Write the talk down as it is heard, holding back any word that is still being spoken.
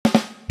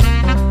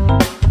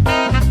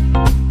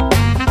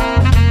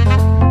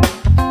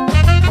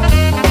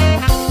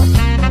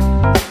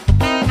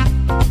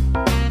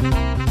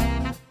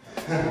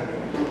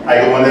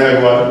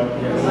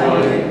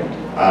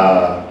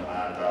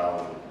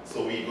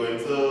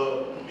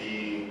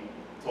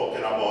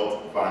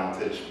about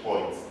Vantage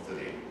Points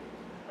today,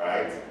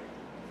 right?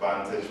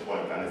 Vantage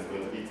Point, and it's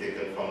going to be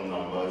taken from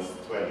Numbers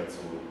 22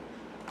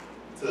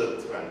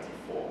 to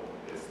 24.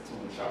 It's 2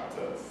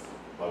 chapters,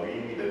 but we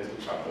needed 2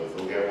 chapters.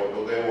 Don't get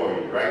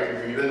worried,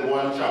 right? We read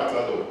one chapter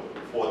though,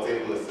 40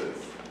 verses,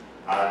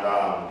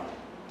 and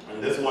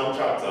in this one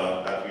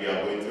chapter that we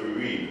are going to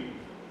read,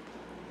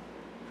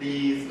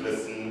 please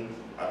listen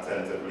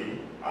attentively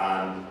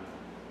and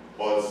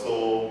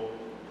also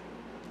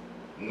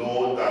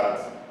know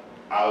that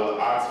I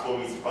will ask for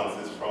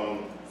responses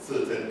from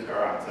certain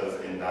characters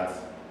in that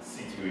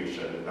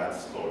situation, in that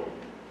story,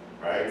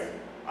 right?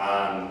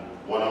 And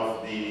one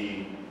of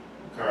the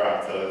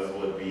characters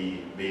would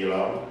be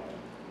Balaam,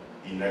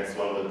 the next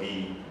one would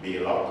be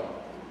Balak,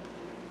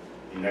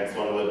 the next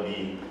one would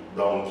be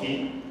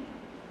Donkey,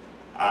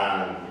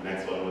 and the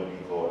next one would be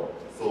God.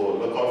 So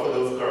look out for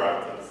those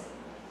characters,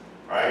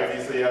 right?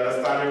 So you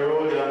understand your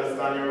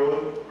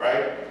role,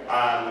 right?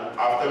 And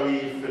after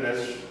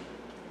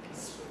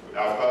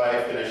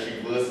I finish the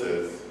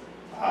verses,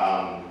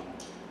 I'll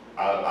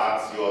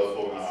ask you all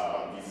for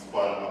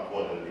respond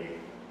accordingly.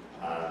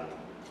 And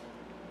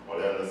all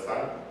you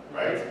understand,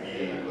 right?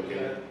 Be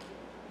looking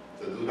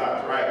to do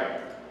that,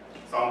 right?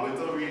 So I'm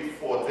going to read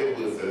 40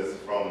 verses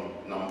from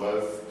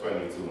Numbers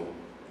 22.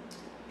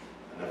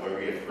 I never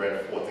read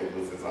 40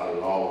 verses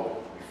aloud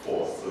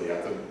before, so you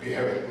have to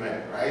bear with me,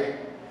 right?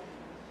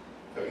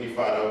 Heavenly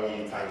Father,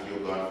 we thank you,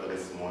 God, for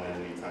this morning.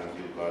 We thank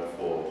you, God,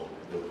 for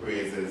the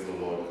praises, O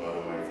Lord God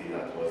Almighty,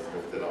 that was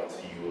lifted up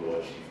to you,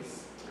 Lord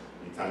Jesus.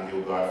 We thank you,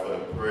 God, for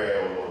the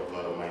prayer, O Lord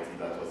God Almighty,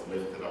 that was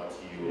lifted up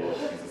to you, Lord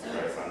Jesus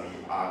Christ. And we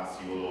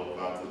ask you, Lord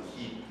God, to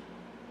keep,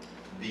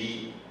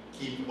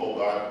 O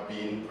God,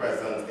 being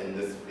present in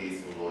this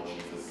place, O Lord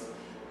Jesus.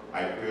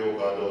 I pray, O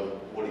God, O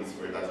Holy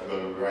Spirit, that you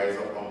will rise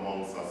up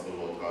amongst us, O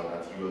Lord God,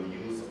 that you will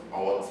use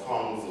our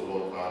tongues, O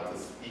Lord God, to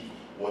speak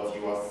what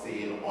you are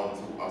saying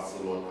unto us,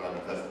 O Lord God,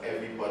 because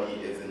everybody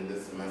is in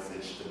this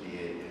message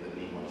today in the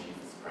name of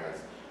Jesus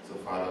Christ. So,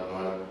 Father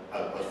God,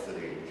 help us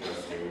today. In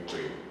Jesus' name we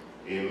pray.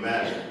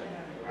 Amen.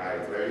 All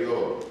right, there you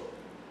go.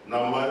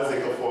 Numbers,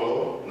 take a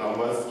follow.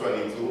 Numbers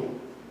 22.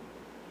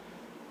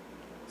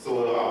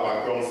 So our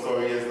background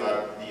story is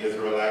that the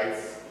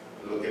Israelites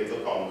looking to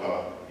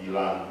conquer the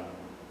land,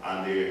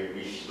 and they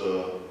reached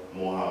the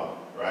Moab,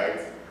 right?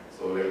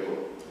 So there you go.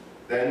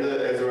 Then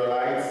the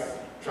Israelites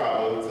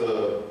traveled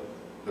to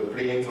the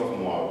plains of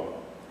Moab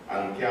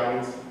and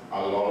camped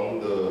along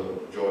the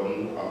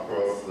Jordan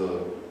across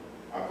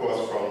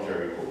from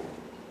Jericho.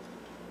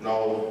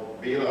 Now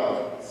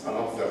Balak, son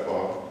of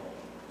Zippor,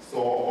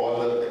 saw all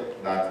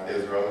that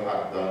Israel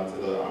had done to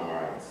the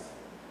Amorites.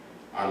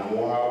 And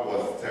Moab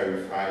was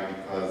terrified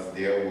because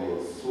there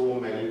were so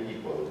many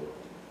people.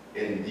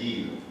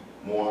 Indeed,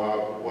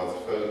 Moab was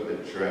filled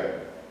with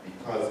dread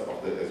because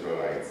of the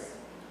Israelites.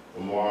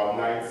 The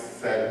Moabites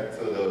said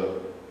to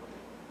the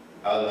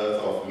elders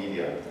of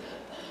Midian,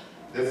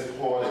 "This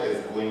horde is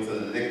going to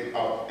lick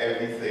up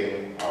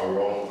everything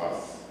around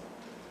us,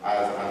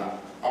 as an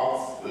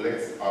ox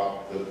licks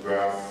up the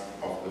grass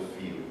of the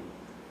field."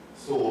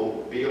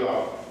 So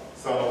Balak,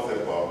 son of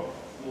Zippor,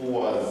 who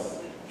was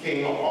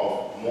king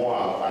of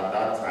Moab at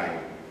that time,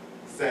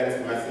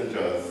 sent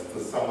messengers to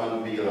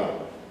summon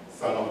Balaam,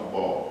 son of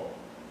Beor,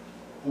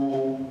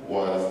 who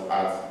was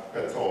at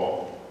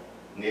Petor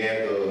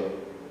near the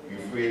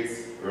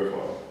Euphrates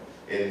River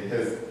in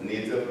his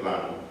native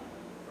land,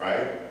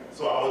 right?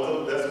 So I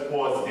want to just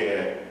pause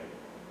there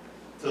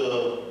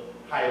to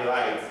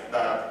highlight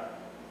that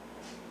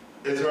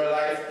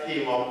Israelites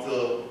came up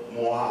to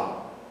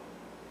Moab,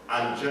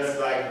 and just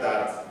like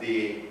that,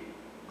 they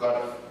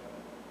got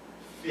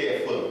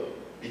fearful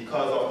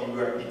because of the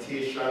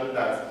reputation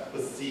that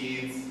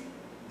precedes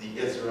the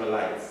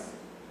Israelites,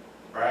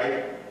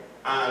 right?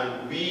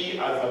 And we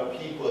as a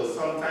people,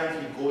 sometimes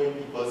we go in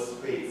people's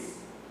space.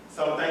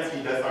 Sometimes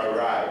we just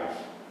arrive,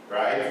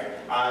 right?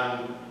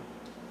 And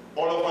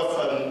all of a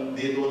sudden,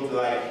 they don't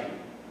like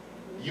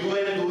you. You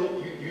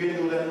ain't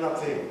doing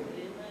nothing,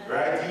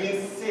 right? You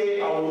didn't say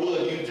a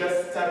word. You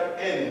just step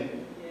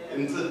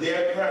into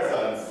their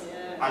presence,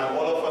 and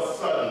all of a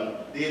sudden,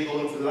 they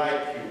don't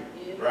like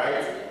you,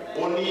 right?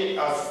 Only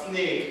a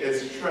snake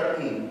is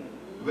threatened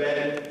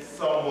when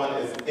someone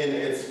is in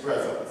its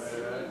presence.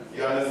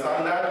 You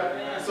understand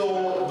that?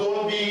 So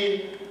don't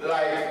be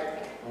like,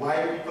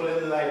 why people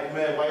didn't like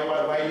me?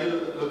 Why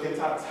you looking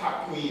to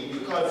attack me?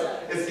 Because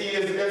you see,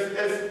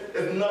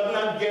 it's nothing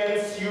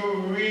against you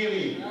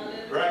really,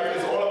 right?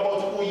 It's all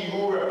about who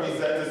you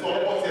represent. It's all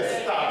about your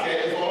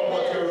status. It's all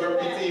about your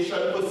reputation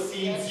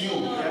precedes you,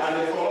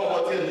 and it's all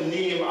about your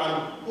name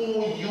and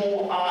who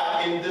you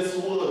are in this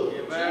world,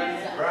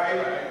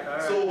 right?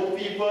 So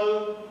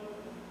people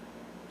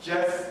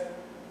just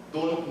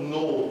don't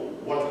know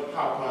what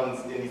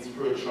happens in the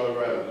spiritual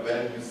realm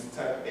when you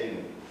step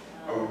in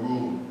a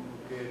room.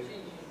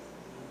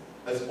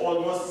 It's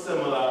almost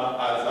similar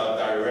as a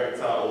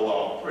director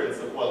or a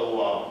principal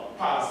or a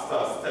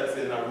pastor steps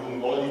in a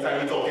room. All the time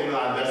you're talking and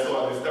that's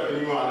what you step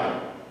in your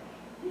hand.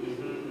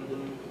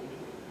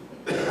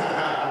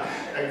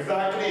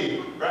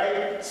 Exactly,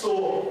 right?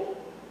 So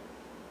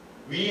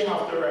we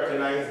have to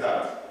recognize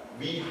that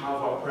we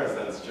have a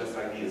presence just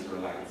like the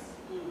Israelites.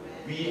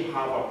 We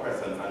have a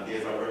presence, and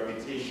there's a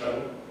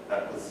reputation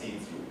that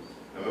precedes you.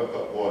 And we'll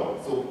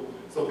go on.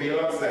 So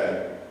Balak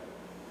said,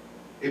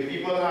 if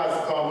people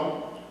has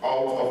come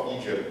out of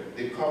Egypt,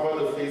 they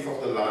cover the face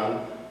of the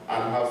land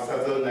and have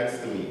settled next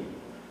to me.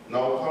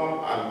 Now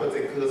come and put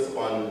a curse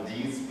on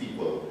these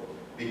people,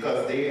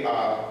 because they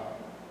are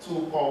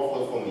too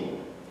powerful for me.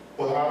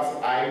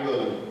 Perhaps I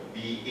will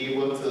be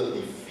able to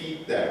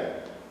defeat them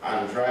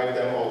and drive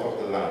them out of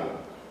the land.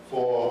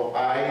 For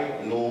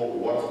I know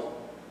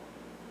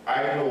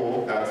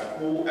that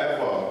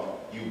whoever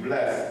you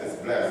bless is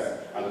blessed,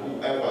 and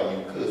whoever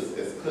you curse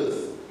is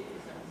cursed.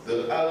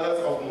 The elders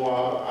of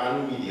Moab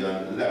and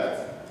Midian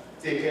left,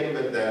 taking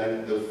with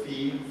them the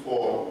field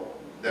for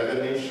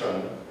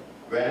divination.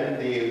 When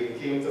they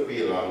came to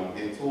Balaam,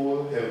 they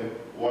told him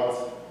what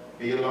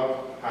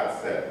Balak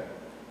had said.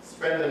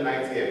 Spend the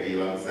night here,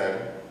 Balaam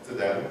said to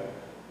them,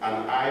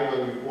 and I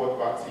will report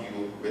back to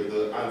you with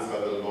the answer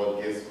the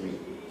Lord gives me.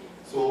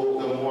 So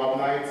the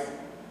Moabite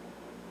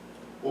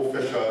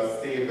officials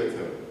stayed with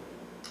him.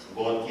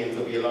 God came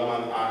to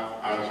Balaam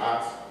and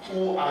asked,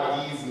 who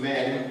are these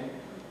men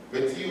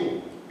with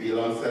you?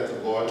 Balaam said to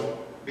God,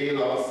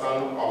 Balak,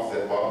 son of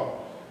Zippor,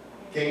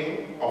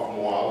 king of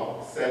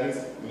Moab,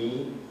 sent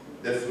me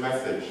this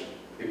message.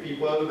 The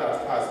people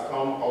that has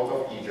come out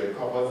of Egypt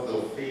covers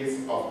the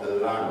face of the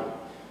land.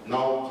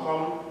 Now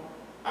come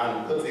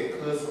and put a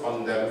curse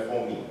on them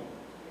for me.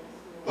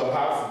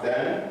 Perhaps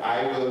then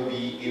I will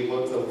be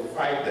able to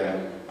fight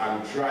them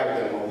and drive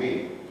them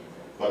away.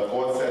 But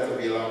God said to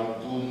Balaam,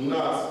 do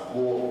not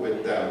go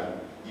with them.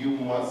 You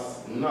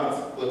must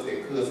not put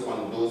a curse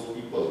on those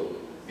people,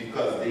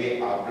 because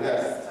they are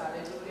blessed.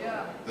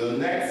 Hallelujah. The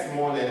next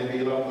morning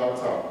Balaam got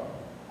up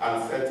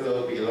and said to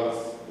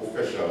Balak's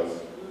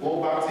officials,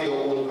 go back to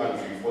your own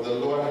country, for the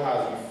Lord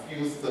has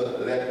refused to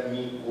let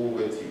me go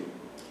with you.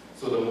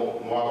 So the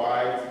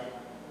Moabite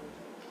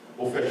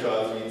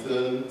officials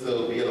returned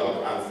to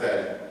Balak and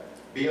said,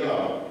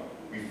 Balaam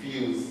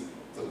refused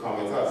to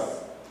come with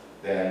us.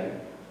 Then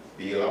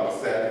Balak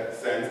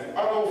sent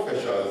other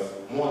officials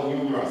more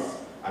numerous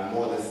and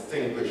more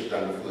distinguished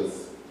than the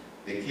first.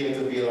 They came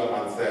to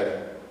Balaam and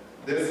said,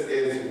 this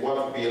is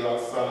what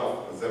Balak, son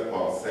of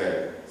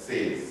Zippor,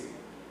 says.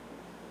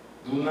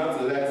 Do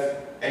not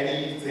let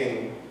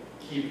anything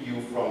keep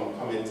you from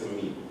coming to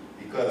me,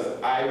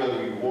 because I will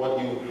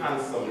reward you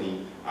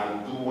handsomely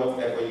and do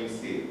whatever you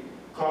say.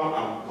 Come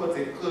and put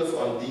a curse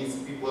on these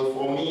people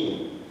for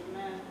me.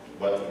 Amen.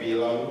 But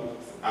Balaam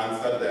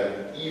answered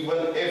them,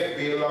 even if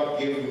Balak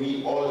gave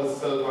me all the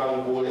silver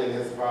and gold in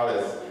his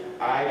palace,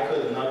 I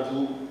could not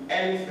do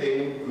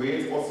anything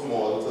great or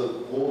small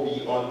to go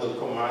beyond the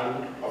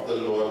command of the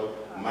Lord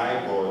my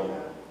God.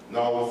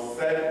 Now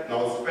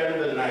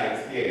spend the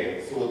night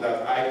here, so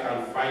that I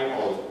can find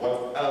out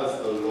what else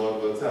the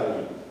Lord will tell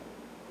me.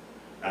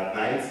 At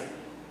night,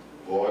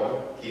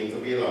 God came to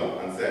Balaam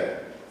and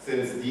said,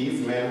 since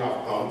these men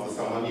have come to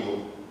summon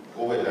you,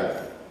 go with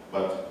them,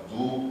 but do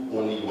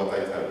only what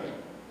I tell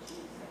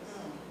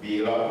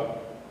you. Balaam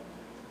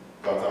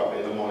got up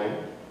in the morning,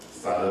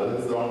 saddled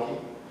his donkey,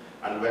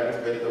 and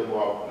went with the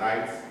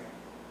Moabite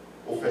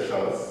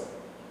officials.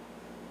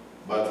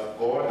 But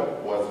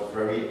God was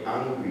very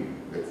angry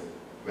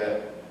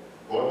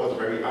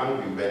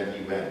when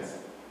he went.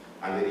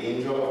 And the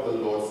angel of the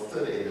Lord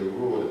stood in the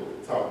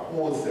road to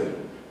oppose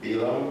him.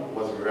 Balaam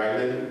was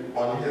riding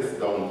on his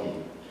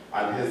donkey,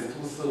 and his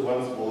two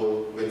servants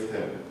were with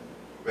him.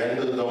 When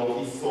the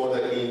donkey saw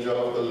the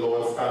angel of the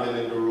Lord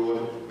standing in the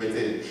road with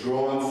a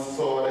drawn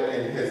sword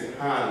in his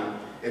hand,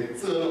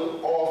 it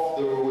turned off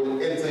the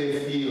road into a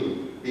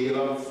field.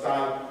 Balaam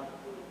started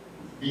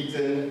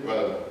beating,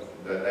 well,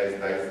 that's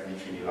the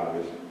Trini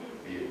language.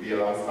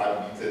 Balaam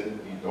started beating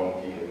the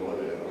donkey in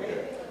order, okay.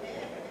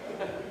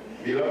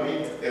 Balaam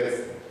beat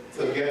it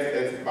to get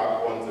it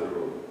back onto the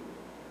road.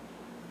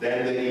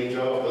 Then the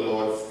angel of the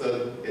Lord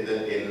stood in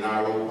a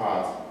narrow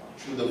path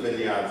through the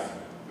vineyards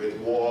with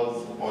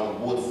walls on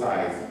both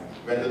sides.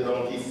 When the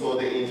donkey saw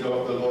the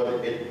angel of the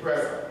Lord, it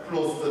pressed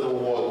close to the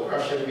wall,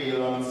 crushing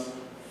Balaam's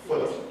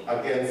foot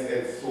against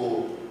it,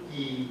 so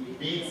he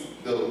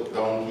beat the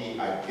donkey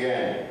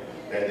again.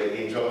 Then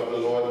the angel of the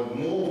Lord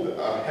moved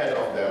ahead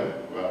of them,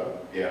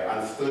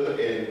 and stood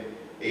in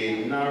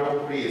a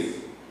narrow place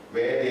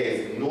where there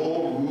is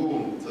no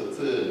room to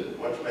turn.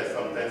 Watch me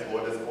sometimes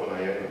go this corner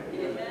here.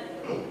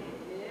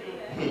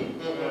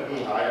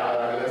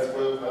 Let's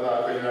put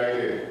that thing right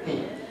here.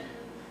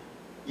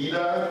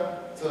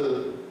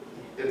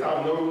 It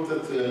have no room to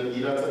turn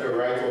either to the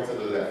right or to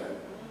the left.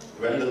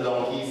 When the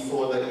donkey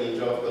saw the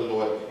angel of the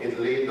Lord, it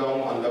lay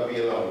down under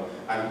Balaam,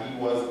 and he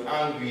was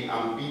angry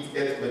and beat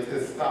it with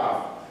his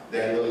staff.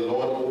 Then the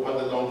Lord opened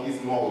the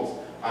donkey's mouth,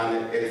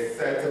 and it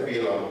said to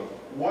Balaam,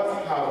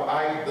 what have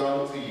I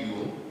done to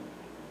you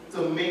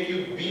to make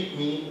you beat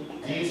me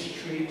these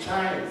 3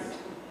 times?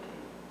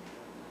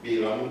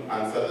 Balaam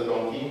answered the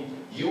donkey,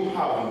 you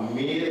have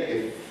made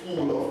a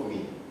fool of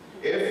me.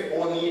 If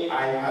only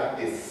I had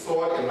a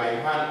sword in my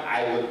hand,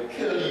 I would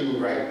kill you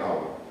right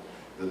now.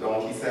 The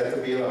donkey said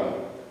to Balaam,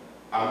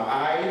 am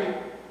I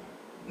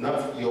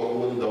not your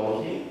own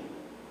donkey,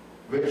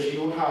 which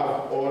you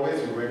have always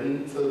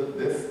ridden to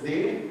this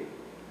day?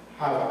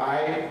 Have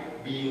I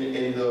been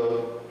in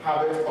the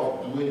habit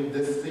of doing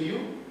this to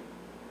you?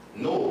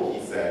 No,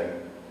 he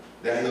said.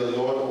 Then the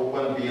Lord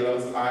opened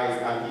Balaam's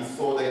eyes, and he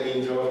saw the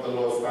angel of the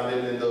Lord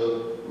standing in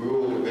the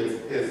road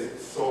with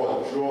his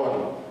sword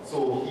drawn.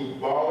 So he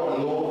bowed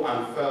low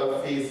and fell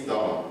face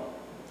down.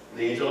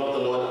 The angel of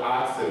the Lord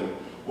asked him,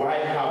 why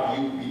have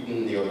you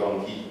beaten your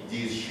donkey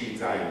these 3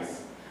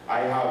 times?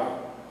 I have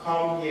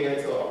come here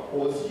to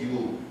oppose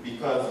you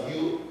because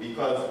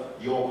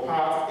your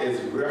path is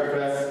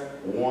reckless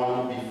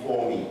one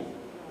before me.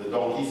 The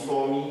donkey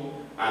saw me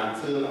and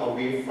turned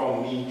away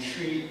from me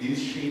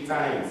these 3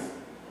 times.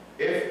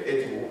 If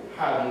it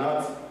had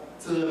not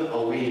turned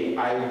away,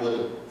 I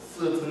would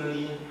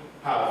certainly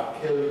have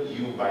killed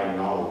you by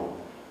now,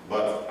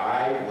 but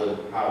I would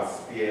have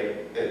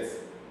spared it.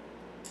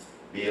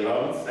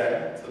 Balaam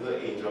said to the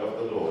angel of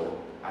the Lord,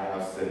 I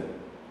have sinned.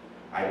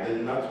 I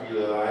did not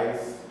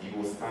realize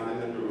you were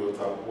standing in the road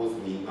to oppose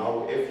me.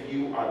 Now, if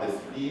you are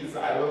displeased,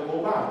 I will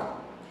go back.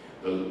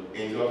 The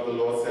angel of the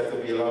Lord said to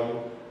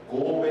Balaam,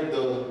 go with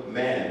the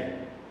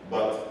men,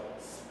 but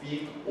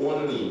speak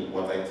only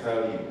what I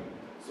tell you.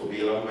 So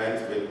Balaam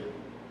went with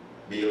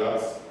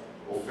Balak's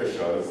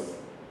officials.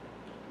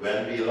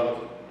 When Balak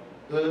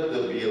heard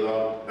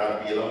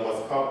that Balaam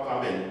was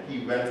coming,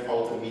 he went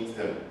out to meet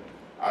him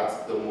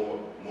at the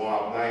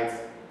Moabite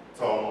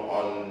town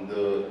on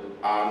the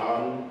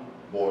Arnon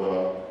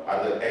border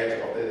at the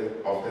edge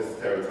of his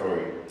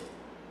territory.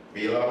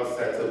 Balak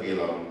said to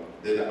Balaam,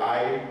 did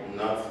I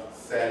not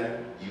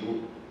send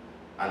you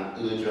an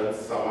urgent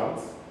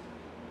summons?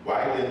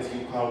 Why didn't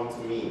you come to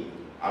me?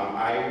 Am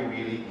I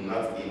really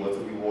not able to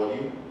reward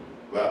you?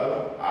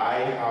 Well, I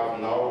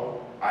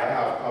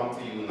have come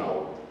to you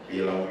now,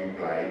 Balaam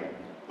replied,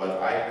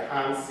 but I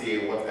can't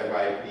say whatever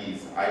I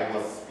please. I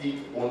must speak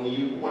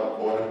only what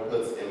God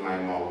puts in my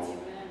mouth.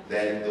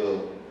 Then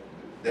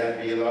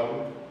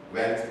Balaam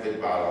went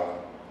with Balak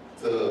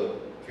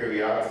to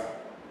Kiriath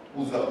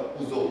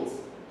Huzoth.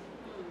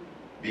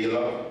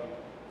 Balak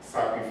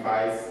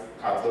sacrificed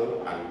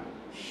cattle and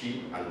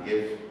sheep and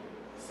gave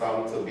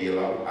some to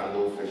Balaam and the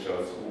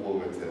officials who were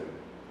with him.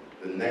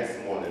 The next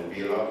morning,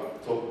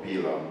 Balak took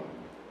Balaam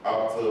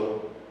up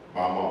to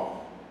Bamoth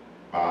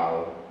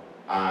Baal,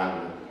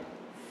 and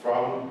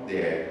from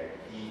there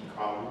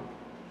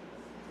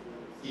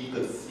he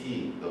could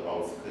see the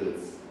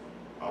outskirts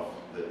of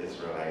the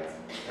Israelites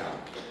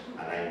camp,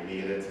 and I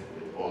made it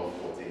with all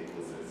 40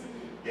 horses.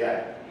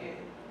 Yeah.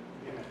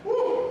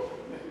 Woo.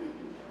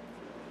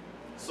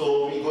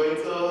 So we're going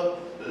to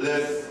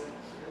list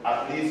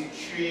at least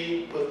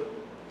three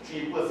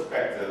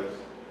perspectives,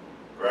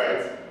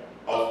 right,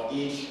 of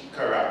each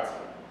character,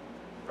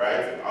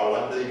 right? I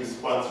want the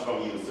response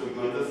from you. So we're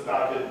going to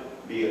start with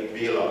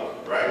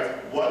Balak,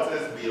 right? What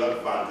is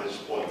Balak's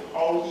vantage point?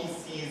 How he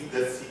sees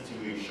this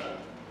situation,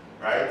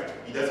 right?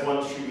 He just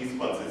wants 3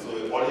 responses. So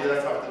all you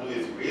just have to do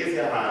is raise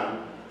your hand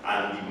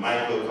and the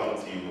mic will come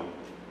to you.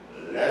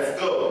 Let's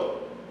go.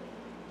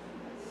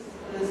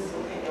 This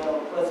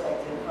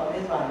perspective from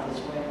his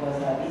vantage point was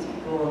that these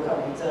people were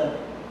coming to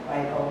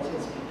fight out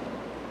his people.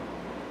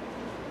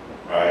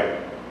 Right.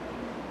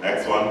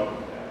 Next one.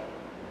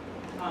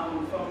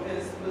 From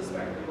his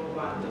perspective or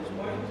vantage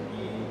point,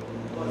 he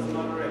was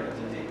not ready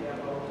to take them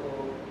out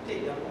or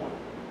take them on.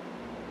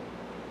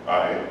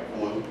 Alright,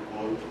 cool.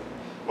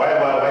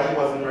 Why he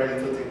wasn't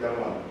ready to take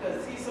them on?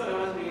 Because he saw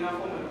them as being a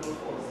formidable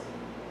force,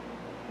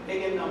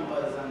 big in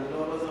numbers, and the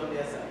Lord was on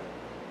their side.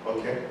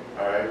 Okay,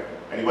 alright.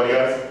 Anybody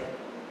else?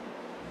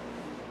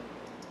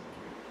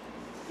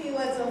 He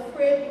was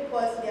afraid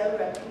because their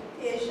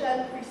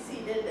reputation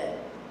preceded them.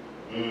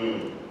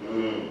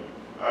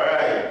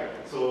 Alright,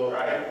 so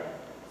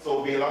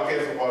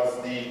Balak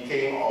was the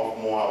king of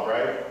Moab,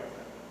 right?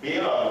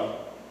 Balaam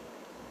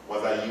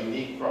was a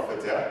unique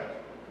prophet, yeah?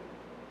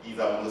 He's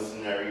a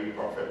mercenary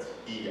prophet.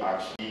 He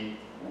actually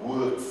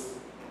works.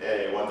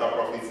 You want a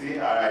prophecy?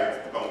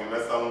 Alright, come give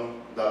us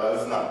some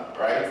dollars now,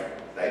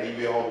 right? That's the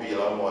way how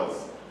Balaam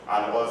was.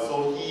 And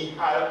also he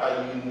had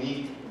a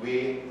unique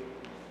way.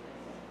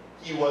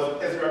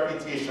 His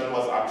reputation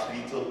was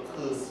actually to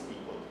curse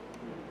people.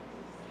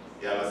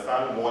 You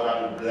understand? More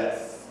than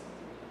bless.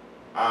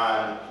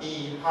 And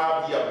he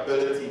had the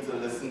ability to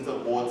listen to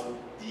both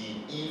the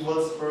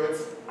evil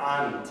spirits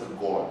and to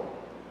God.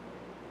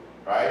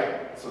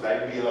 Right? So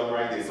that's Balaam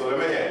right there. So let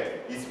me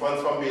hear. He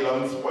responds from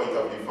Balaam's point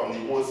of view, from the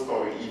whole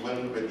story,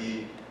 even with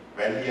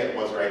when he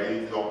was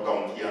riding the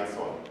donkey and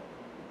so on.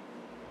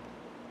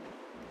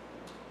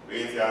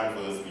 Raise your hand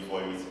first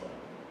before you respond.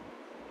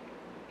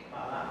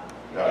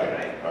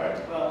 Right.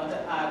 Well, I want to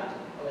add,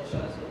 I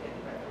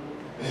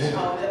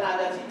want to add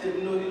that he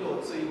didn't know the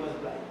Lord, so he was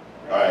blind.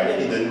 Alright,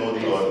 he didn't know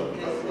the Lord.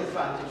 His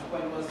vantage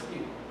point was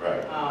skewed.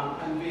 Right.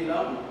 And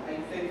Balaam, I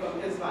think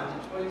from his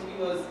vantage point,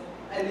 he was,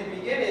 in the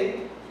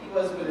beginning, he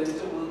was willing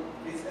to work,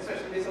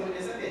 especially based on what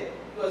they said there,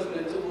 he was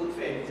willing to work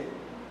for anything.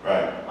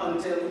 Right.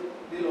 Until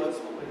the Lord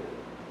spoke with him.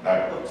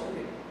 Right. Or to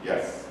him.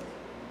 Yes.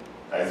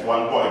 That is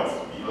 1 point.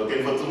 You're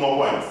looking for 2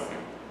 more points.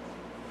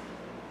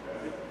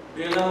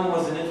 Balaam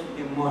was in it for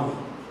the money.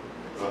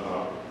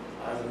 Uh-huh.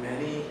 As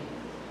many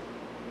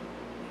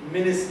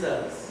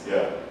ministers,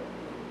 Yeah.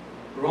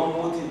 wrong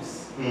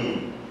motives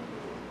Hmm.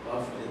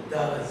 of the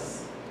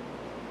dollars,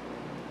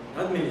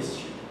 not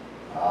ministry.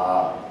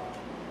 Ah.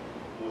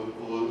 Cool,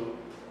 cool.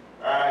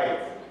 Alright.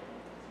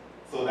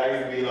 So that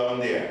is Balaam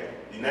there.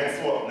 The next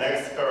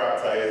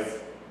character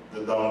is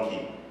the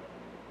donkey.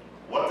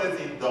 What is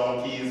the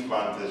donkey's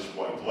vantage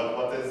point?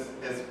 What is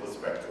his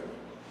perspective?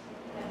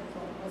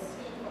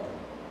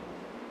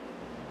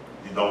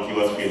 The donkey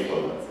was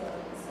faithful.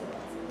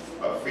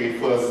 A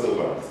faithful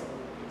servant.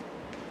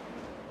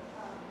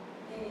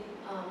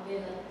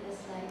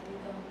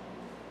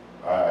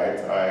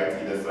 Alright,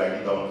 he disliked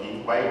the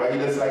donkey. Why he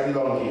disliked the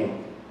donkey?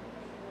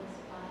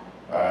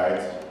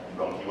 Alright, the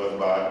donkey was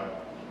bad.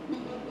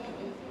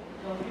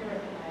 Don't you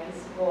recognize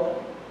God?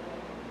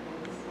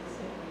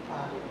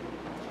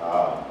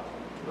 Ah,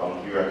 the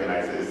donkey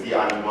recognizes the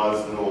animals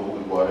know who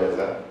God is.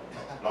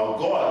 Now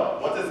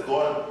God, what is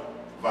God's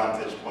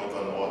vantage point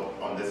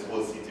on this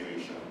whole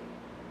situation?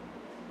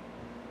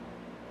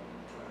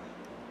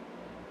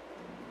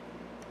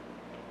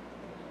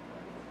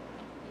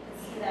 You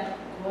can see that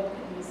God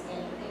could use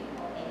anything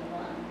or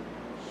anyone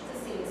to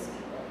save his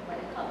people when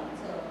it comes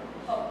to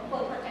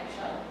full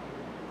protection.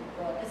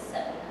 God is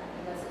set that.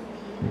 He doesn't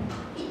need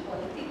people.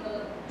 The people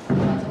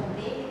want to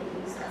obey him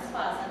as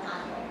far as an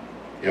animal.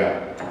 Yeah.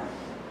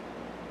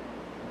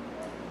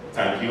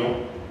 Thank you.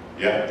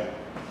 Yeah.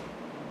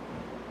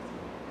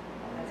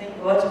 I think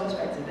God's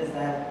perspective is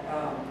that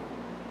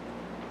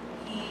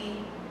he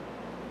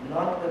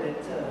not willing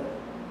to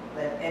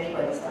let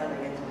anybody stand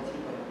against what he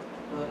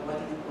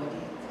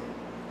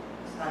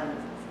stand.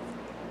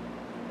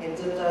 In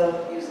terms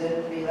of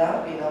using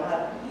Balaam, he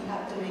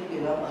had to make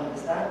Balaam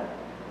understand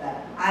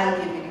that I'll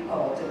give you the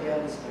power to be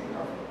on the spirit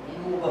of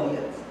nobody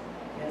else.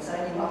 You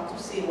understand? You have to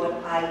say what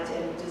I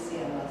tell you to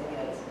say and nothing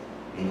else.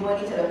 And when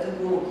he told him to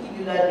go, he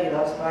knew that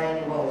Balaam's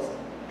mind was,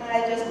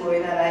 I just go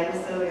in and I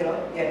can still,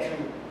 get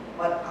through.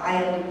 But I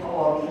am the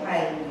power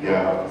behind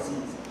your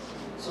prophecies.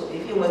 So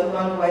if he wasn't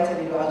going to go, I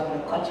tell you, I was going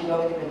to cut you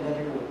down in the middle of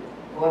the road.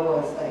 God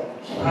was like,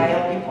 I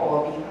am the power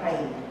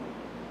behind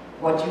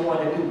what you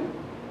want to do.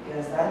 You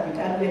understand? You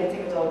can't do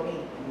anything without me.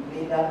 You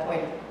made that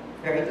point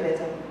very clear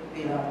to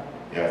Balaam.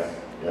 Yes,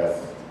 yes,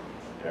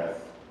 yes.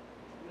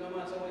 No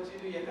matter what you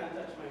do, you can't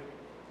touch me.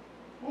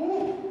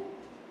 Ooh.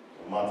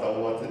 No matter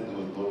what it do,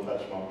 don't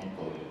touch my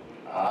people.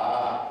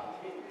 Ah.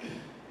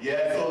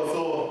 Yeah,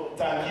 so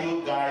thank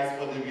you guys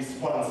for the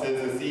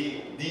responses. You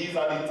see, these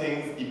are the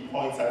things, the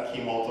points that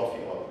came out of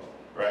you,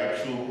 right,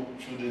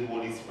 through the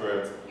Holy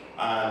Spirit.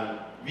 And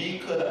we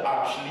could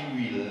actually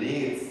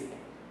relate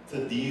to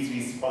these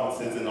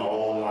responses in our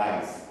own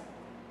lives.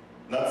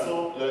 Not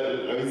so,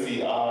 let me see,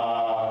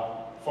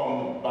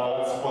 from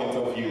Balak's point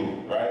of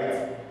view,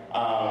 right?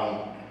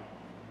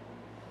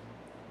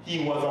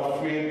 He was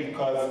afraid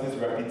because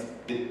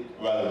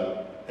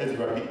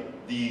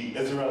the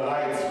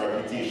Israelites'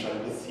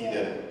 reputation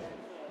preceded.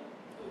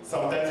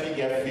 Sometimes we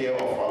get fear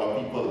of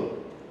other people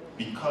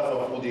because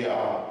of who they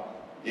are.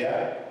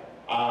 Yeah?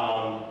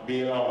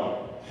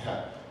 Balaam,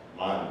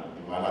 man,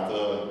 the man had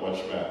to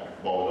watch me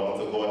bow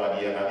down to God at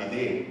the end of the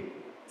day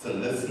to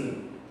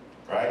listen,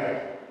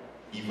 right?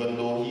 Even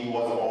though he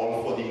was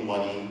all for the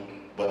money,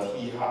 but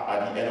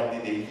at the end of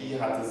the day, he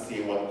had to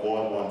say what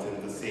God wanted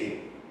him to say.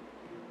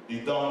 The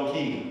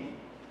donkey,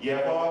 you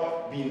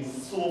ever been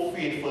so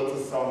faithful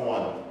to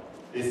someone,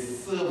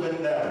 is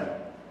serving them,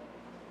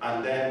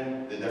 and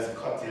then they just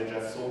cut you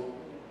just so?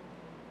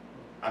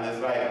 And it's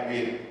like,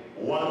 wait,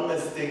 one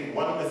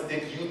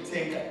mistake you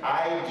think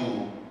I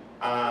do,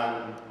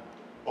 and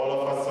all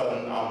of a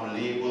sudden I'm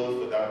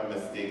labeled for that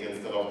mistake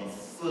instead of the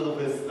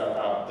service that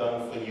I've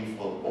done for you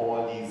for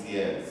all these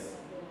years.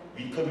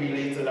 We could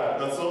relate to that,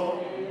 not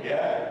so?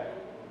 Yeah.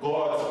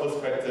 God's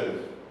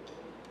perspective.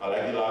 I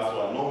like the last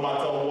one. No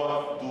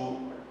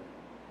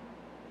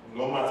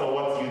matter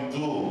what you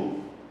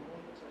do,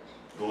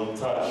 don't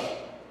touch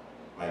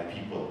my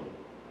people.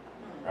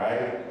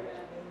 Right?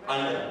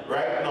 And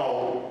right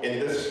now, in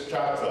this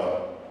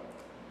chapter,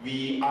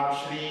 we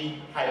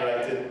actually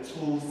highlighted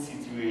 2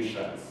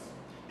 situations.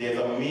 There's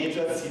a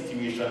major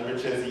situation,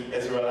 which is the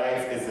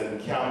Israelites is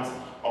encamped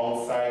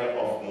outside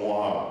of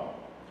Moab.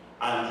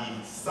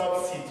 And the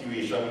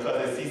sub-situation, because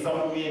I see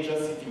some major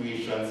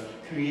situations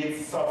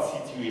create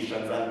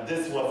sub-situations, and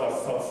this was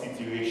a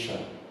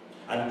sub-situation.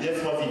 And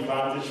this was the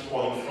vantage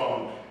point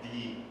from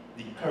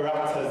the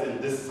characters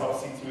in this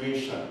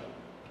sub-situation.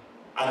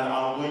 And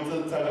I'm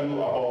going to tell you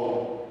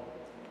about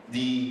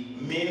the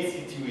main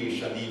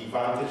situation, the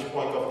vantage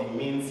point of the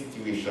main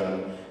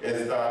situation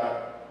is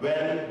that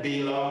when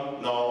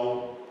Balaam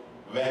now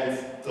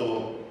went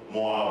to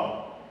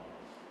Moab,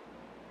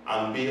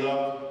 and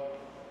Balaam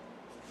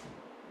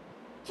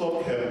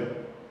took him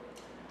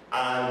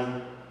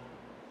and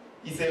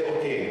he said,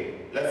 okay,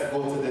 let's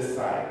go to this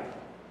side.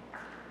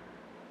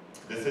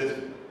 This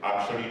is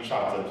actually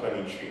chapter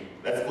 23.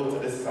 Let's go to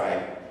this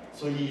side.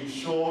 So he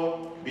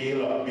showed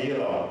Balaam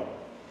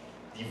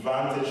the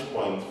vantage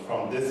point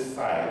from this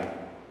side.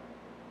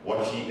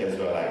 Watch ye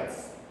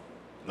Israelites.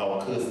 Now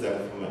curse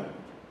them for me.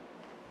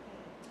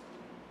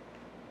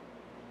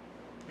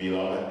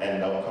 Balaam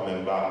ended up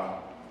coming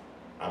back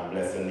and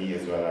blessing the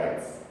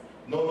Israelites.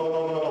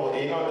 No,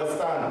 they don't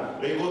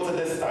understand. They go to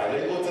this side,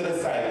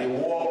 they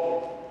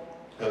walk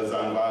hills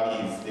and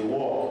valleys, they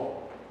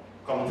walk.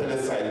 Come to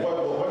this side.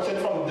 Watch it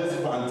from this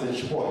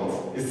vantage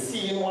point. Is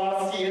seeing what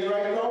I'm seeing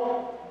right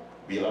now?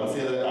 Balaam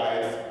said the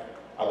eyes,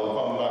 I will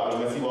come back. Let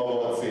me see what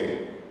God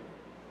say.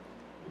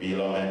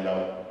 Balaam ended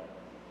up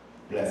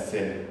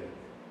blessing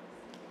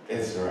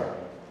Israel.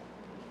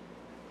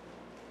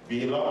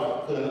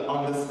 Balaam couldn't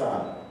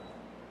understand.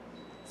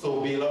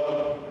 So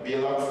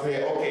Balaam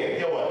said, okay,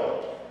 here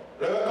what?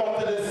 Let me come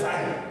to this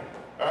side,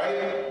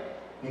 right?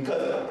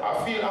 Because I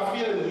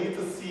feel the need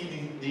to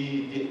see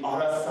the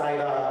other side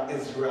of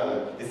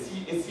Israel. You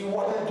see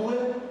what they're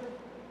doing?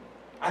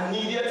 I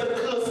need you to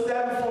curse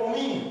them for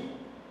me.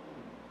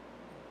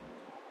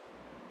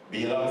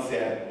 Balaam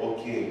said,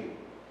 okay,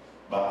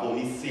 but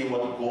only say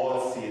what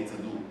God said to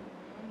do.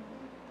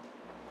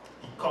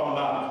 He come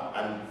back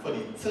and for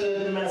the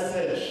third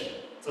message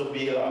to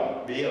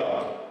Balaam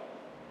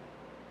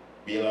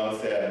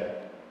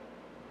said,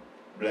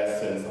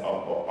 blessings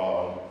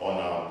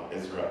on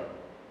Israel.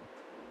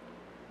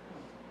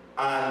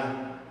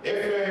 And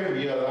if we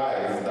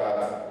realize that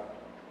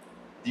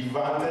the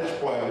vantage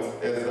point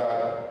is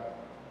that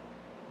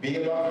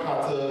Balaam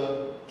had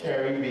to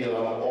carry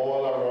Balaam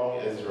all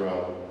around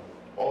Israel,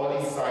 all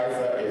the sides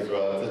of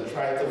Israel, to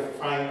try to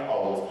find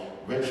out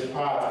which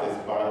part is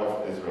part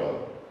of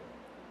Israel.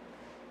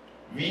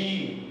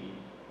 We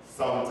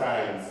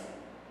sometimes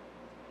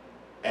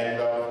end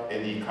up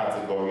in the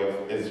category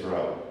of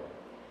Israel.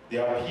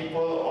 There are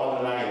people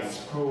online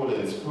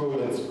scrolling,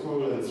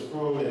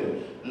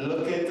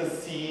 looking to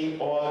see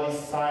all the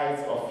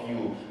sides of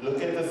you,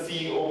 looking to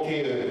see,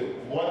 okay,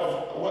 what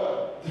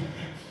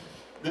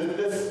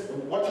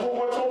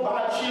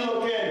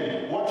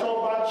your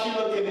bad she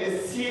looking,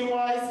 is seeing what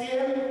I see?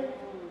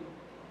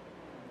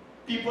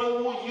 People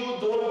who you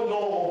don't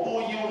know, who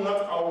you're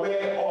not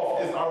aware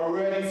of, is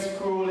already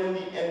scrolling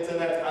the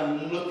internet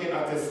and looking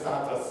at his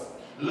status,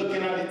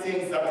 looking at the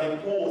things that they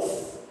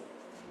post,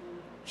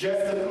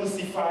 just to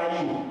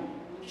crucify you,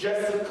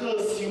 just to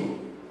curse you.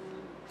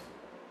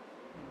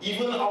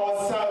 Even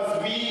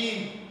ourselves,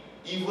 we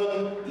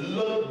even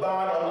look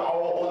bad on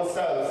our own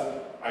selves.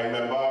 I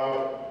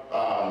remember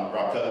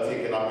Raquel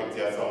taking a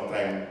picture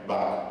sometime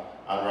back,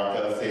 and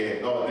Raquel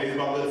said, no, this is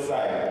my good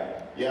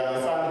side. You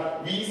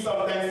understand? We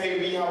sometimes say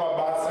we have a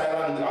bad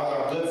side and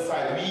a good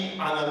side. We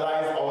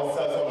analyze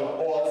ourselves on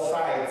all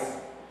sides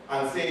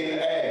and say,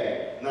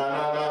 hey, nah.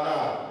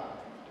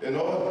 You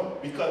know,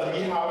 because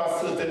we have a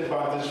certain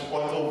vantage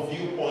point or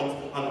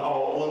viewpoint on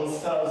our own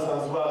selves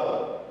as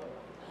well.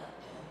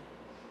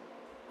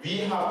 We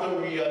have to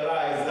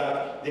realize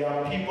that there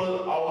are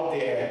people out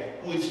there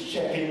who is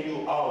checking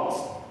you out.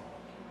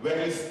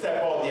 When you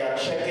step out, they are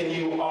checking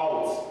you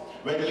out.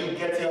 When you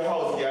get your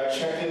house, they are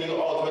checking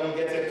you out. When you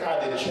get your car,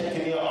 they're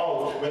checking you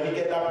out. When you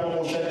get that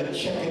promotion, they're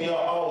checking you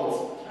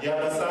out. You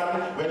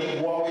understand? When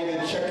you go away,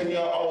 they're checking you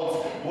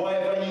out.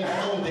 Whatever you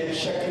do, they're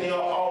checking you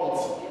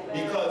out.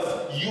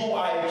 Because you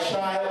are a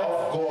child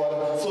of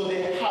God, so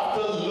they have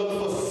to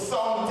look for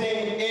something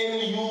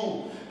in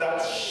you that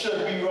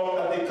should be wrong,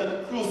 that they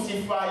could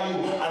crucify you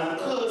and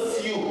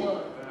curse you.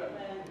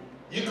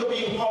 You could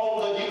be how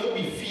good, you could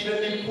be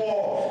feeding the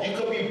poor, you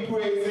could be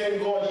praising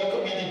God, you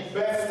could be the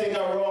best thing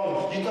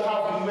around, you could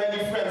have many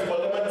friends, but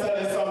let me tell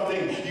you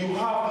something, you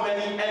have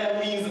many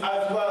enemies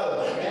as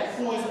well,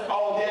 who is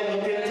out there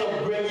looking to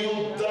bring you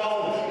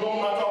down. No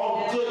matter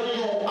how good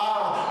you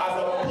are as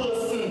a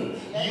person,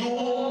 you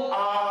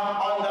are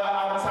under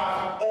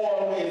attack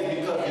always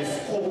because they're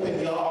scoping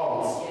you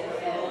out.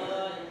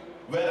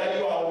 Whether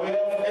you are aware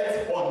of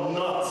it or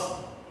not.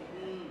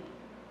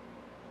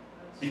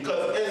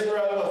 Because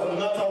Israel was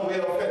not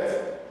aware of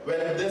it when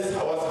this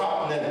was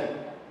happening.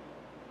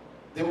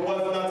 They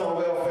was not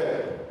aware of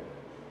it.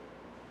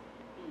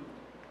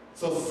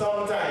 So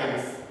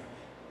sometimes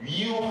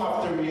you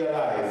have to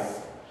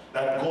realize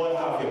that God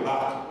has your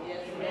back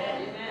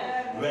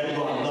when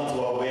you are not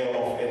aware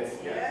of it.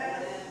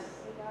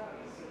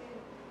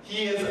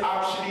 He is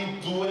actually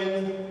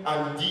doing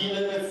and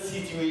dealing with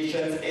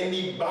situations in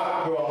the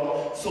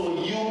background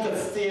so you can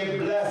stay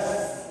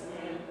blessed.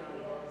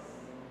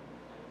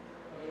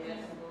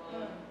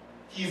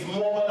 He's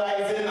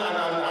mobilizing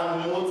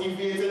and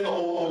motivating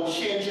or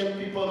changing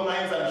people's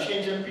minds and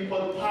changing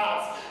people's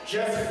paths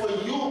just for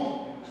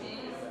you.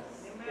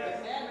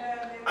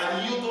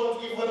 And you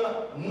don't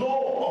even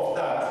know of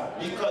that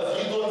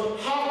because you don't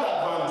have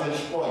that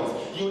vantage point.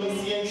 You're only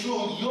seeing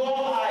through your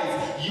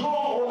eyes, your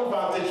own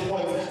vantage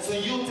point. So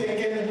you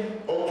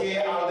thinking,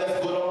 okay, I'll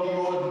just go down the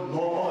road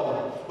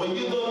normal. But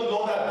you don't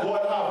know that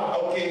God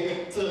have,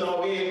 okay, turn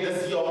away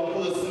this young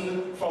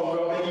person from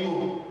robbing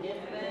you.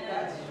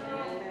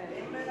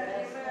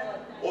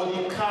 Or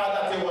the car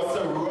that they was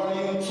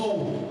running to.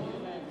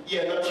 he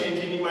ended up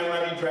changing his mind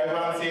and the driver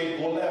and say,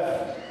 go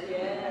left.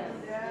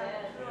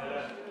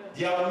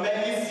 There are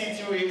many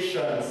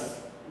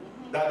situations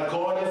that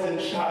God is in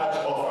charge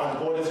of and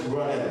God is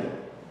running.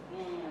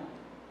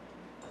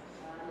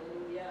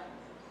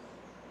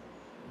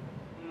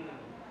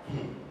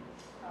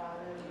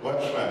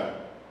 Watchmen,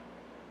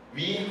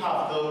 we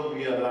have to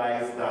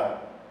realize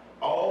that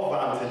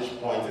our vantage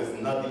point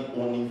is not the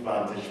only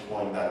vantage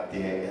point that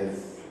there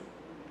is.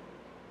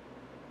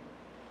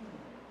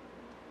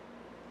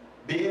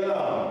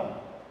 Balaam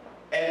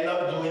ended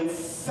up doing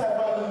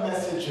 7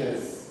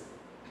 messages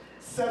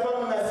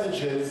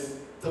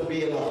to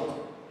Balak.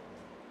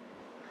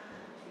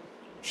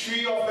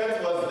 3 of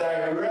it was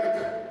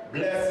direct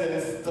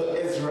blessings to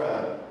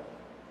Israel.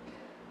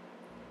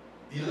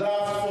 The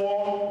last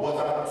 4 was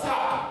an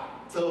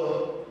attack to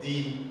the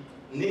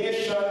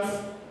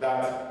nations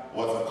that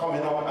was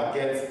coming up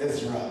against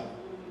Israel,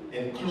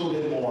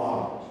 including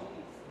Moab.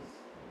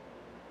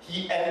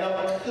 He ended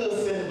up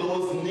cursing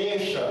those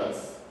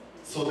nations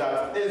so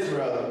that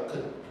Israel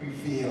could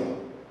prevail.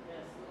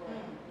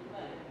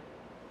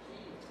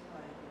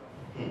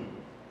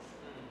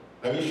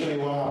 Let me show you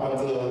what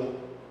happened to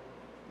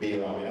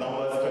Balaam in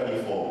Numbers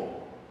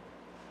 24,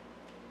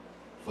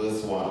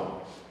 verse 1.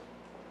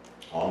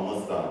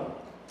 Almost done.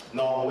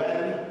 Now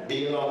when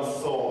Balaam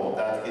saw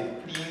that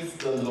it pleased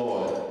the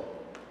Lord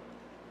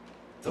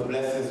to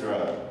bless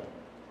Israel,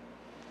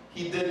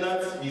 he did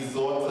not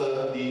resort to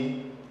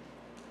the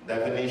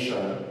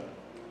divination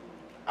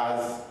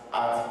as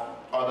at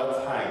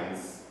other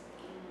times,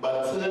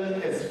 but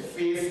turned his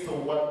face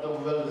toward the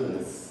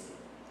wilderness.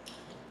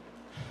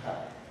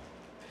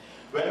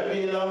 When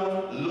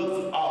Balaam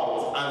looked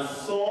out and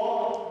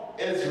saw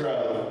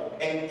Israel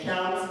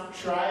encamped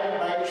tribe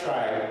by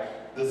tribe,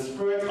 the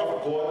Spirit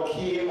of God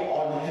came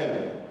on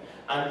him,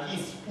 and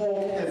he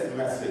spoke his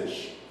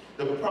message.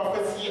 The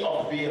prophecy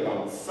of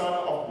Balaam, son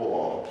of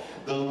Beor,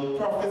 the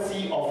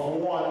prophecy of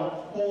one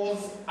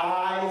whose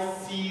eye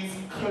sees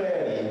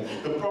clearly,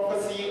 the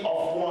prophecy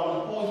of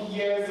one who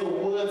hears the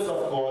words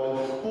of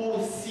God,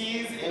 who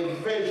sees a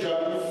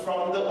vision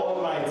from the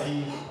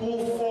Almighty,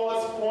 who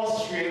falls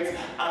prostrate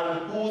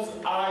and whose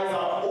eyes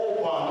are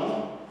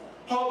open.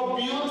 How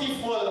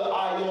beautiful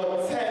are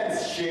your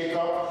tents,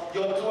 Jacob,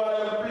 your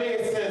dwelling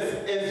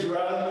places,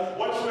 Israel.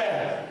 Watch me.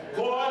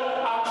 God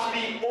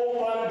actually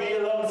opened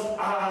Balaam's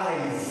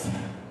eyes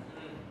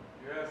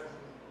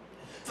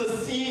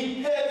to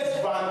see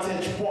his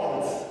vantage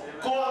points,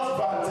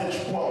 God's vantage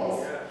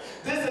points.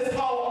 This is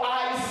how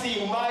I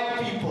see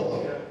my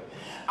people.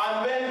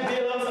 And when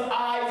Balaam's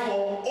eyes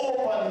were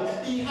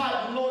open, he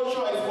had no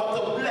choice but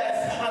to bless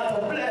and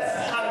to bless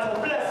and to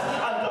bless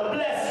and to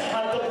bless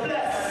and to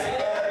bless.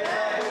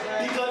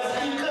 Because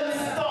he couldn't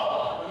stop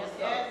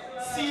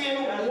seeing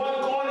what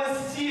God is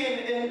seeing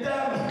in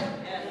them.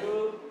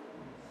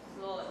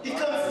 He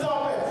couldn't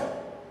stop it.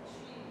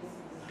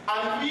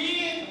 And we,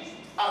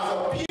 as a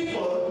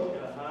people,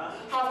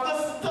 have to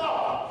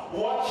stop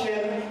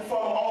watching from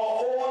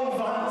our own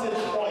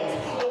vantage point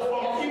or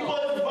from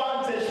people's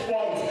vantage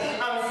point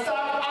and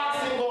start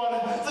asking God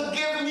to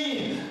give me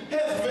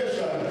his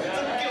vision,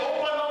 to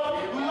open up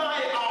my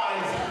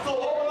eyes, to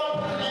open up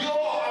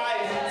your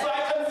eyes so I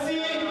can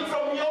see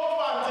from your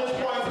vantage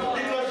point.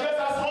 Because just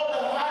as how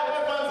the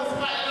heavens is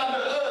higher than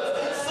the earth,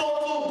 so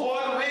too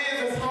God ways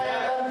is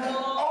higher than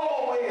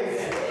our ways.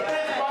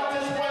 His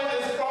vantage point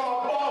is from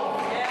above.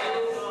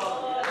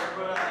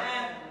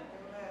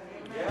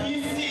 He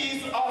sees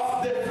us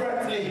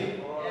differently.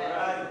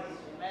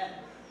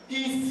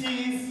 He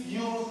sees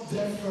you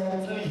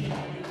differently.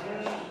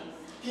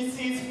 He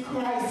sees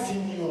Christ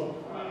in you.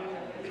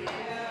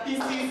 He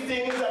sees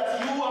things that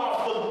you are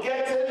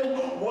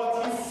forgetting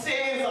what he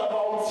says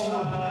about you.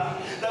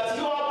 That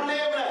you are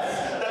blameless.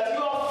 That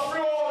you are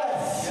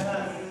flawless.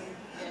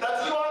 That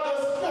you are the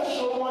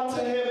special one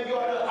to him. You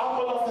are the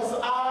apple of his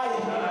eye.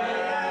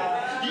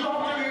 You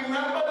have to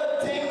remember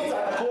the things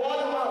that God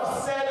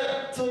has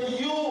said to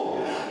you.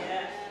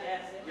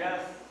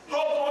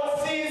 How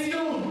God sees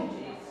you.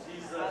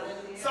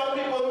 Some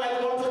people might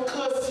want to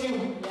curse you.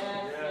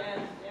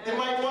 They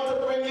might want to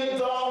bring you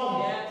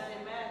down.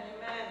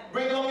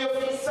 Bring down your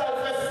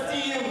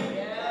self-esteem.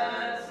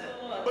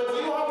 But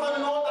you have to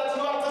know that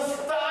you have to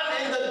stand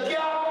in the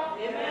gap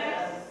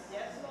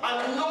and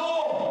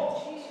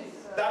know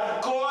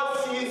that God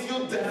sees you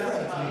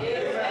differently.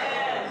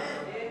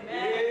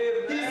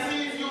 He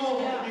sees you.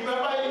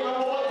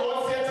 Remember what God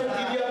said to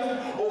Gideon?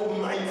 Oh,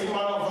 mighty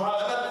man of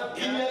valor.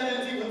 Gideon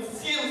didn't even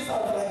see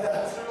himself like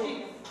that.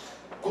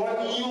 God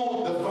knew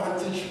the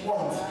vantage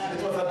point. It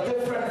was a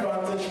different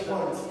vantage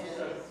point.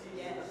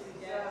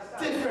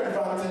 Different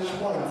vantage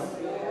point.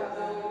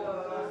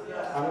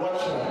 And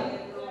watch now.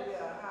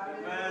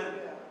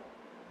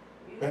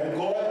 When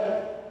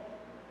God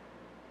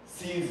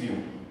sees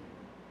you,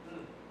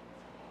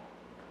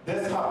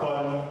 this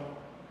happened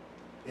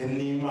in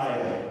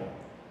Nehemiah.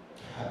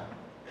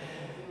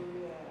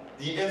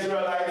 The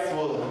Israelites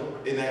were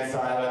in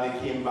exile and they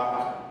came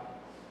back.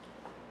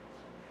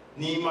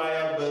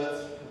 Nehemiah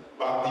built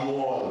back the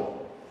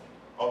wall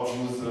of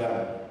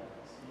Jerusalem.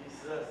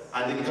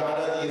 And they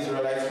gathered the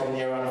Israelites from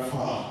near and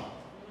far.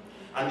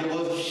 And they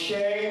were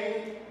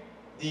sharing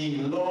the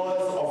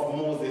laws of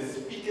Moses,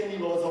 speaking the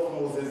laws of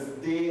Moses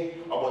day,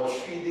 about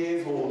 3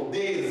 days or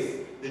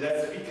days. They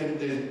just speaking,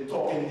 they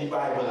talking the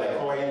Bible, like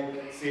how I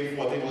say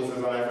 40 verses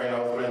and I find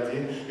out plenty.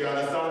 You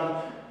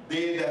understand?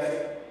 They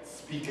just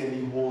speaking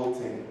the whole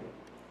thing.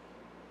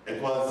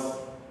 It was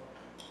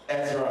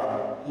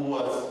Ezra who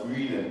was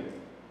reading.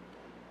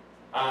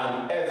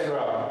 And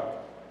Ezra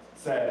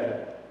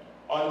said,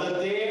 on the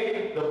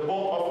day the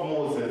book of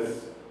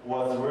Moses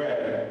was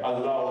read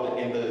aloud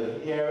in the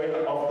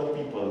hearing of the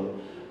people,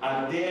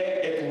 and there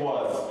it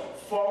was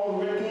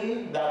found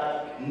written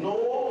that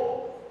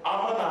no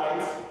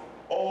Ammonite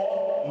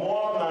or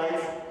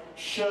Moabite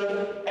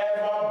should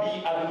ever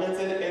be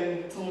admitted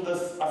into the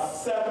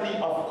assembly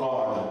of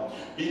God,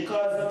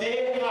 because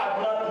they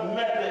had not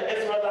met the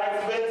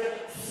Israelites with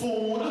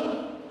food,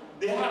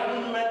 they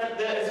hadn't met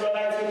the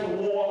Israelites with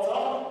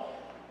water,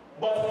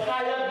 but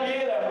hired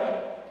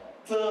Balaam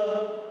to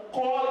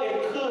call a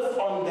curse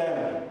on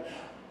them.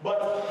 But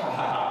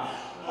our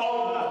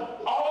God,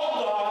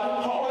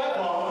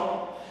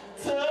 however,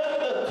 turned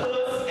the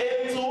curse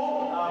into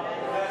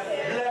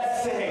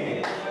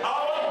blessing.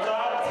 Our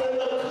God turned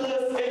the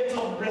curse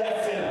into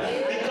blessing,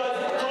 because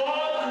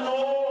God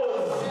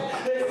knows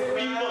his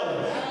people.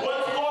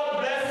 Once God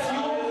bless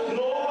you,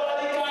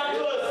 nobody can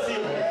curse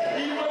you.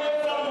 Even if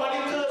somebody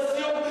curse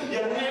you,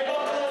 your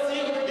neighbor curse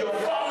you, your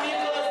family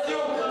curse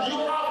you, you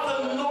have to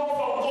know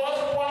from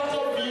God's point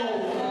of view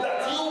that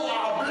you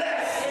are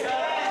blessed.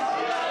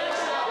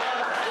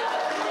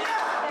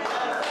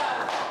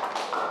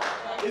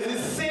 It's the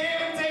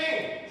same thing.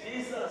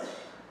 Jesus.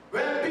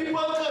 When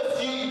people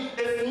curse you,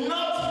 it's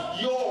not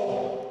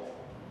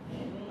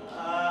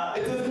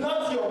it is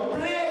not your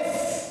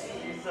place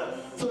Jesus.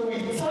 to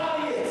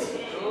retaliate.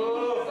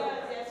 Oh.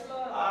 Yes,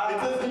 Lord.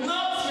 It is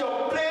not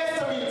your place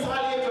to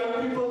retaliate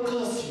when people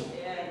curse you.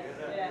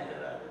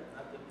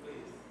 Not the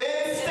place.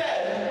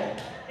 Instead,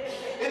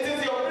 it is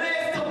your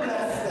place to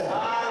bless them.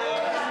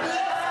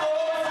 Bless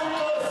those who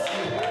curse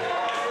you.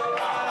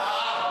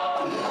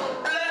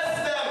 Bless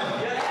them.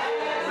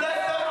 Bless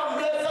them and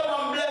bless them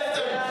and bless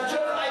them.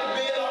 Just like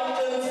Balaam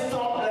didn't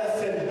stop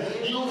blessing,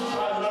 you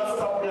shall not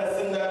stop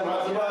blessing them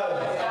as well.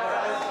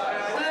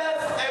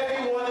 Bless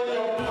everyone in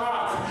your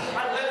path,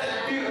 and let it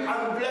be,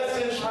 and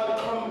blessing shall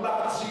come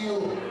back to you.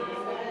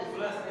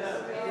 Bless them.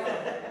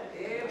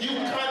 You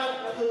cannot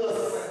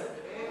curse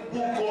who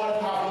God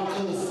haven't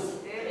cursed.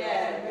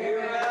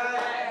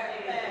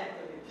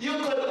 You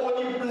could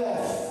only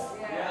bless.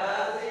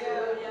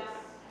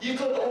 You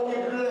could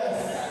only bless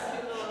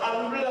and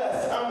bless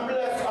and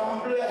bless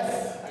and bless.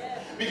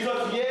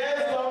 Because years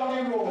down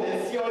the road,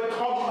 it's your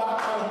come back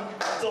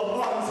to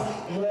hunt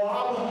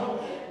Moab.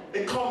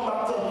 They come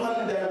back to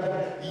hunt them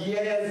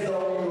years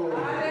down the road.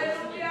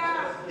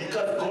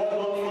 Because God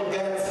don't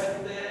forget.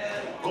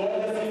 God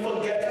doesn't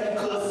forget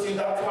who cursed you.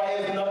 That's why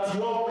it's not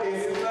your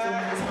place to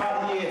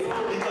retaliate.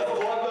 Because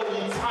God will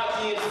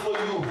retaliate for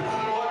you.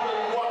 God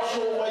will watch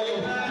over you.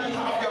 He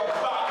have your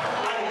back.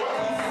 And what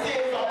he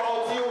says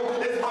about you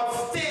is what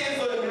stays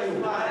on you.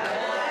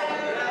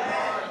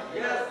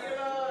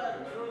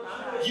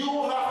 You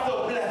have to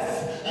bless.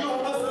 You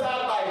have to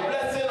start by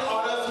blessing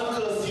others who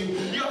curse you.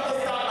 You have to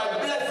start by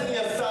blessing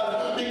yourself,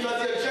 because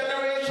your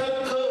generation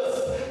curse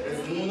is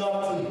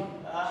nothing.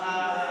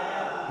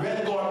 When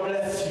God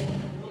bless you,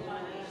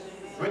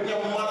 when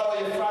your mother or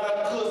your father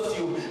curse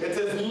you, it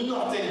is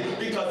nothing,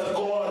 because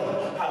God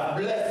has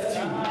blessed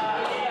you.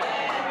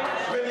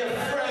 When your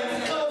friends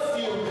curse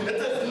you, it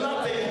is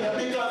nothing,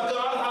 because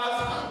God has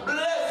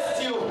blessed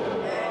you.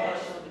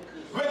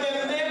 When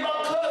your neighbor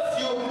curse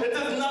you, it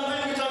is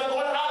nothing, because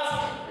God has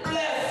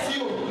blessed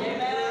you.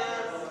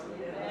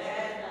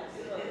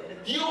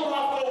 You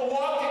have to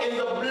walk in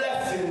the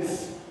blessings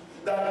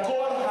that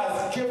God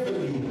has given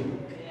you,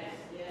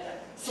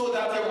 so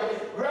that your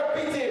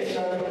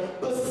reputation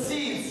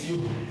precedes you,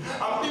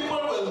 and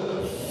people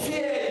will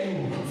fear you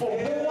for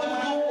who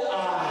you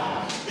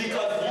are,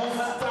 because you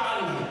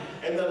stand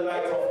in the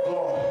light of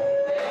God.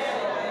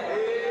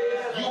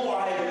 You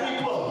are a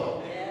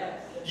people.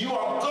 You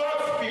are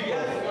God's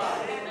people.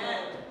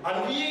 And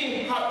we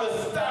have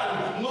to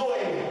stand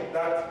knowing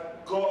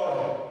that God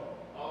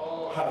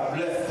has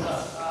blessed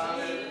us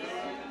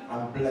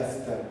and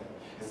blessed them.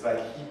 It's like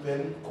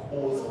heaping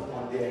coals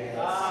upon their heads.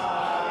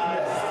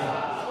 Bless them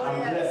and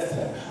bless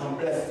them and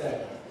bless them.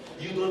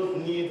 You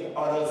don't need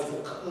others to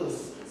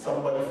curse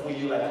somebody for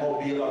you, like how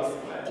Balaam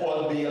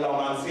called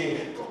Balaam and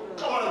say,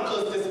 come on,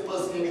 curse this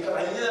person because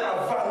I need an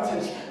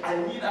advantage. I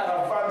need an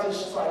advantage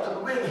so I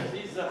can win.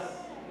 Jesus.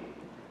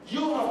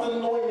 You have to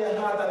know in your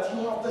heart that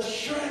you have the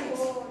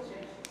strength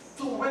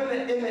to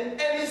win in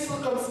any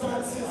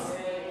circumstances.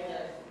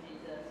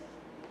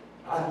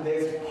 And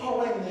there's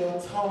power in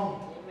your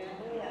tongue.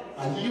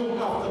 And you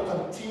have to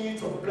continue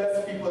to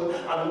bless people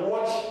and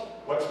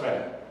watchmen.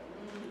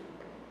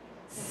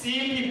 See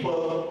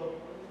people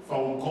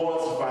from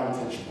God's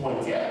vantage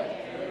point.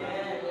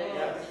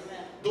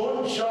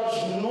 Don't judge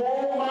no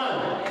man.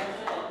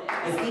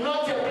 It's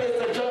not your place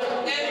to judge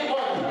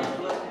anybody.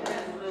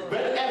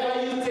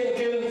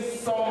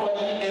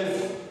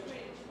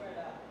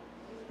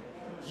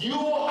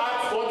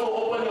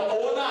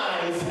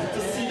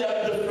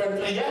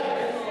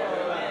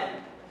 Yeah.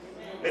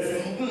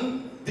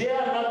 They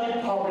are not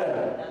the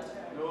problem.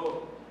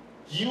 No.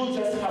 You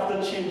just have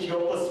to change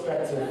your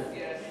perspective,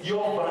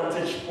 your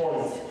vantage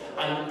point,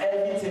 and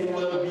everything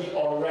will be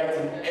alright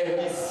in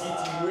every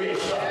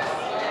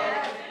situation.